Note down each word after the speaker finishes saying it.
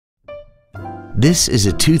This is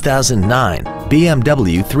a 2009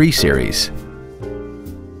 BMW 3 Series.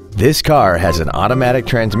 This car has an automatic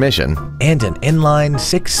transmission and an inline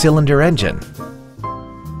 6-cylinder engine.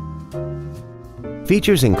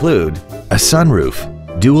 Features include a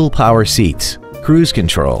sunroof, dual power seats, cruise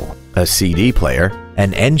control, a CD player,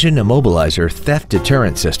 an engine immobilizer theft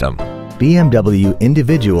deterrent system, BMW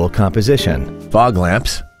individual composition, fog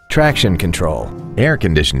lamps, traction control, air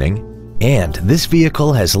conditioning, and this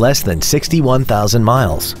vehicle has less than 61,000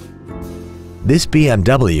 miles. This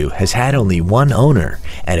BMW has had only one owner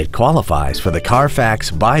and it qualifies for the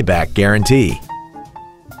Carfax buyback guarantee.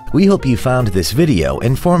 We hope you found this video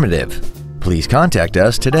informative. Please contact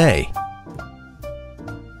us today.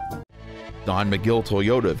 Don McGill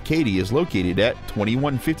Toyota of Katy is located at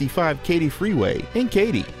 2155 Katy Freeway in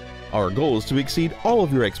Katy. Our goal is to exceed all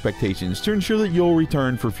of your expectations to ensure that you'll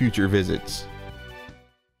return for future visits.